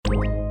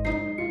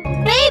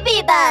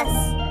save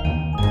us!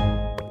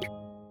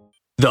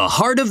 The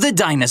Heart of the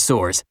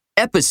Dinosaurs,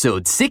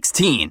 Episode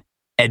 16,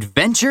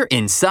 Adventure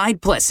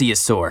Inside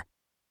Plesiosaur.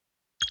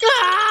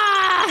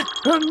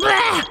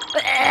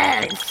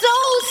 So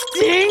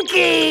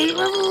stinky!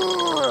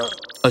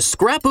 A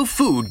scrap of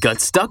food got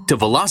stuck to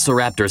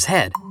Velociraptor's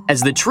head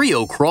as the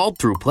trio crawled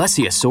through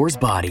Plesiosaur's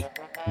body.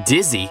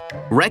 Dizzy,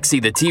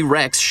 Rexy the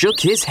T-Rex shook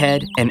his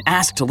head and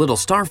asked Little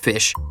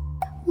Starfish,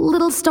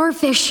 Little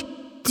Starfish,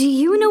 do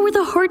you know where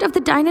the heart of the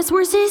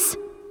dinosaurs is?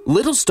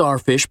 Little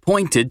Starfish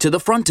pointed to the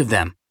front of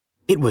them.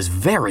 It was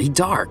very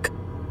dark.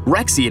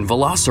 Rexy and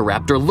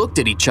Velociraptor looked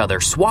at each other,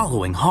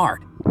 swallowing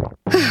hard.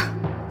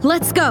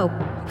 Let's go.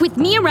 With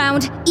me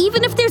around,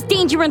 even if there's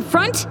danger in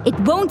front, it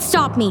won't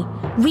stop me.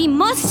 We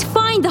must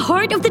find the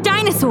heart of the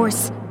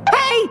dinosaurs.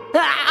 Hey,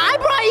 I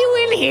brought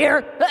you in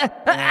here.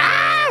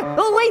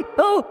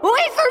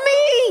 Wait for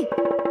me!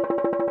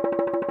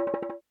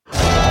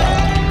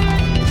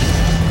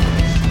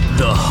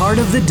 The Heart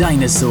of the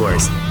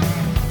Dinosaurs.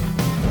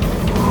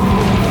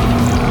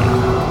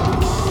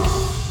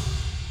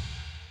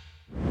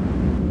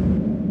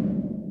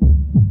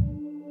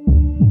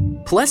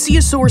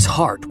 Plesiosaur's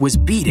heart was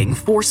beating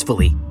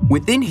forcefully.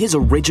 Within his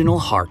original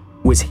heart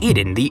was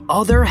hidden the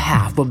other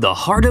half of the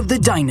heart of the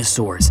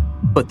dinosaurs.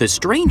 But the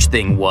strange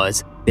thing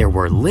was, there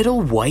were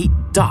little white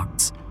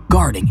dots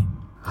guarding it.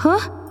 Huh?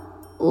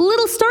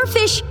 Little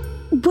Starfish,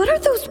 what are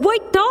those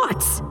white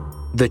dots?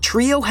 The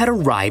trio had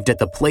arrived at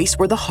the place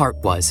where the heart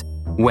was,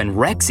 when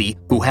Rexy,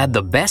 who had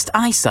the best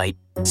eyesight,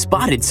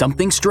 spotted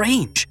something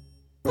strange.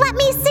 Let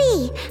me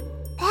see.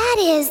 That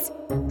is...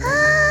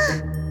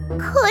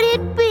 could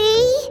it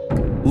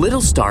be?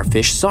 Little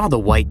Starfish saw the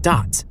white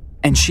dots,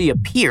 and she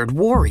appeared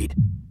worried.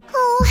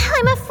 Oh,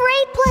 I'm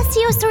afraid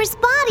Plesiosaur's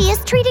body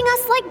is treating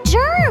us like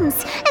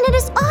germs, and it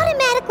has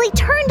automatically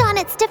turned on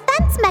its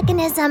defense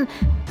mechanism.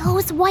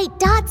 Those white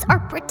dots are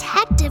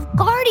protective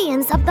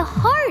guardians of the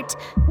heart,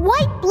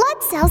 white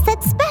blood cells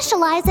that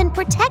specialize in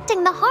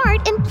protecting the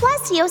heart in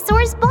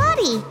Plesiosaur's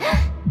body.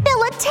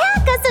 They'll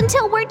attack us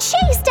until we're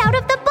chased out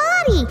of the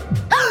body.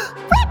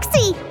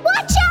 Rexy,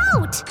 watch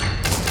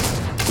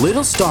out!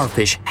 Little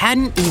Starfish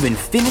hadn't even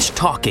finished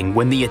talking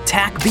when the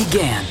attack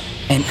began.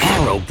 An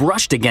arrow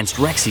brushed against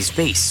Rexy's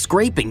face,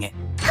 scraping it.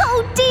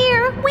 Oh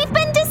dear, we've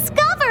been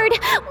discovered!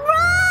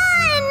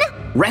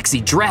 Run!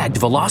 Rexy dragged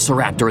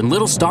Velociraptor and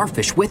Little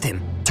Starfish with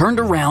him, turned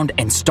around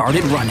and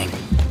started running.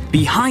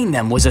 Behind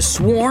them was a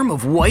swarm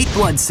of white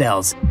blood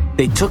cells.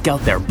 They took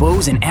out their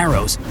bows and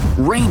arrows,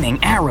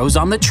 raining arrows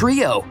on the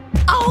trio.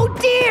 Oh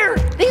dear!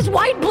 These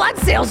white blood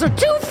cells are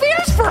too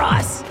fierce for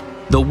us!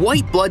 The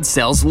white blood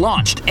cells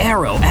launched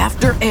arrow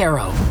after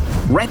arrow.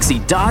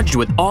 Rexy dodged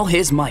with all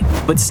his might,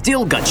 but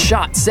still got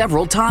shot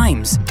several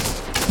times.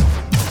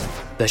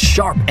 The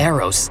sharp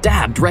arrow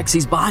stabbed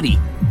Rexy's body.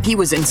 He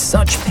was in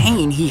such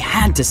pain he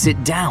had to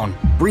sit down,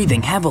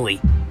 breathing heavily.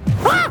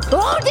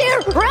 Oh dear,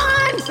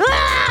 run!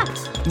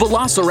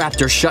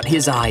 Velociraptor shut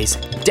his eyes,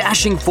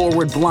 dashing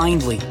forward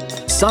blindly.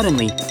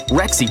 Suddenly,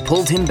 Rexy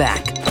pulled him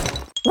back.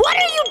 What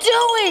are you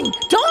doing?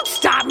 Don't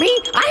stop me!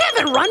 I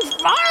haven't run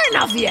far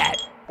enough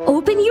yet!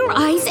 Open your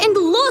eyes and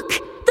look!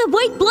 The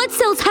white blood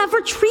cells have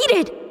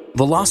retreated!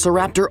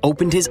 Velociraptor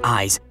opened his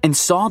eyes and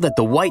saw that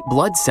the white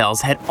blood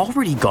cells had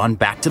already gone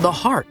back to the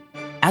heart,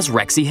 as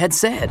Rexy had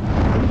said.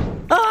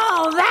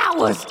 Oh, that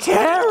was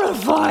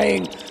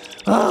terrifying!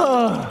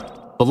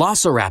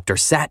 Velociraptor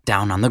sat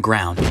down on the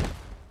ground.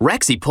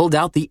 Rexy pulled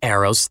out the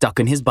arrows stuck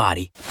in his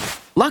body.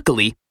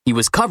 Luckily, he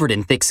was covered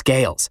in thick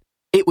scales.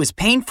 It was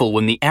painful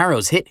when the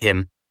arrows hit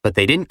him, but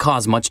they didn't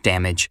cause much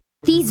damage.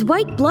 These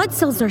white blood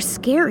cells are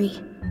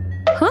scary.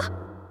 Huh?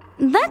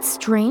 That's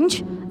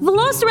strange.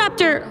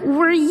 Velociraptor,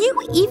 were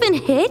you even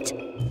hit?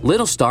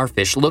 Little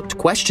Starfish looked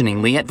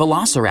questioningly at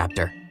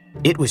Velociraptor.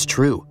 It was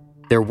true.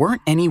 There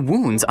weren't any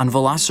wounds on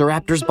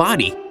Velociraptor's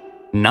body.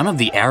 None of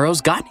the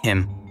arrows got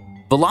him.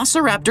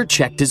 Velociraptor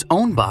checked his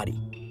own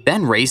body,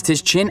 then raised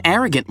his chin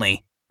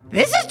arrogantly.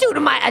 This is due to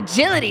my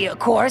agility, of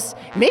course.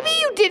 Maybe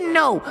you didn't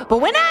know,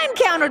 but when I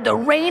encountered the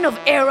rain of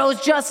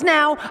arrows just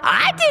now,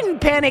 I didn't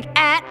panic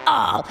at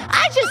all.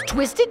 I just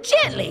twisted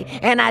gently,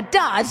 and I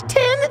dodged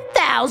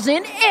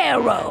 10,000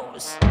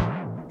 arrows.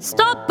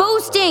 Stop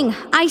boasting!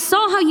 I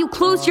saw how you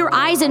closed your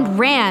eyes and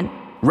ran.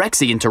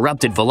 Rexy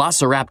interrupted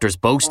Velociraptor's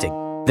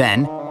boasting,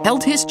 then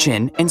held his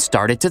chin and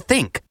started to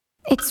think.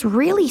 It's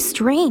really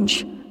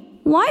strange.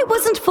 Why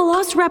wasn't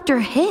Velociraptor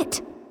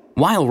hit?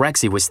 While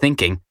Rexy was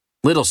thinking,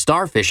 Little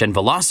Starfish and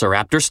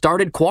Velociraptor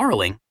started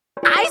quarreling.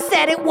 I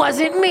said it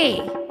wasn't me.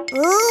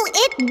 Ooh,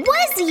 it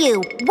was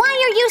you!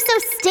 Why are you so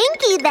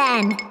stinky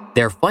then?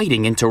 Their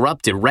fighting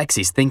interrupted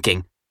Rexy's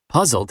thinking.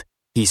 Puzzled,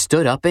 he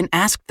stood up and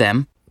asked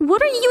them,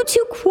 What are you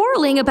two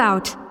quarreling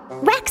about?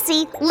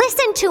 Rexy,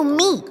 listen to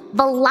me.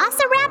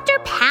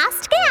 Velociraptor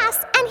passed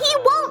gas and he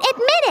won't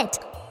admit it.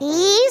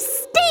 He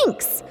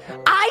stinks.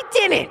 I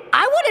didn't.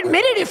 I would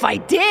admit it if I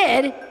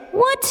did.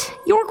 What?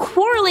 You're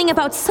quarreling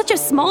about such a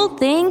small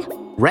thing?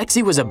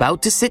 Rexy was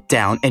about to sit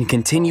down and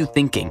continue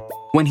thinking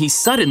when he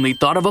suddenly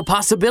thought of a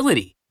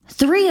possibility.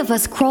 3 of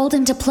us crawled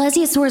into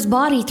Plesiosaur's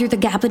body through the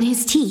gap in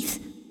his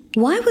teeth.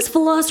 Why was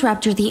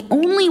Velociraptor the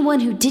only one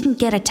who didn't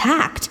get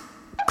attacked?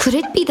 Could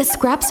it be the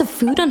scraps of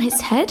food on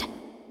his head?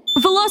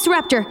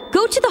 Velociraptor,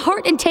 go to the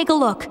heart and take a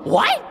look.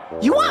 What?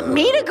 You want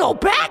me to go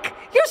back?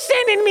 You're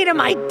sending me to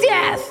my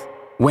death!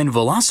 When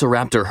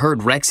Velociraptor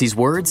heard Rexy's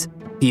words,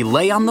 he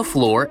lay on the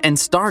floor and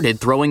started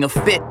throwing a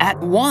fit at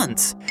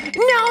once.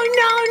 No!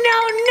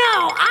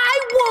 I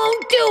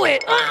won't do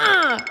it!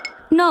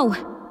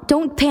 No,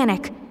 don't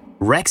panic.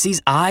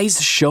 Rexy's eyes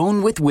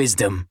shone with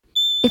wisdom.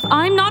 If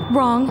I'm not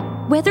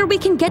wrong, whether we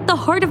can get the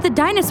heart of the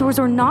dinosaurs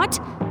or not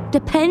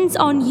depends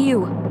on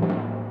you.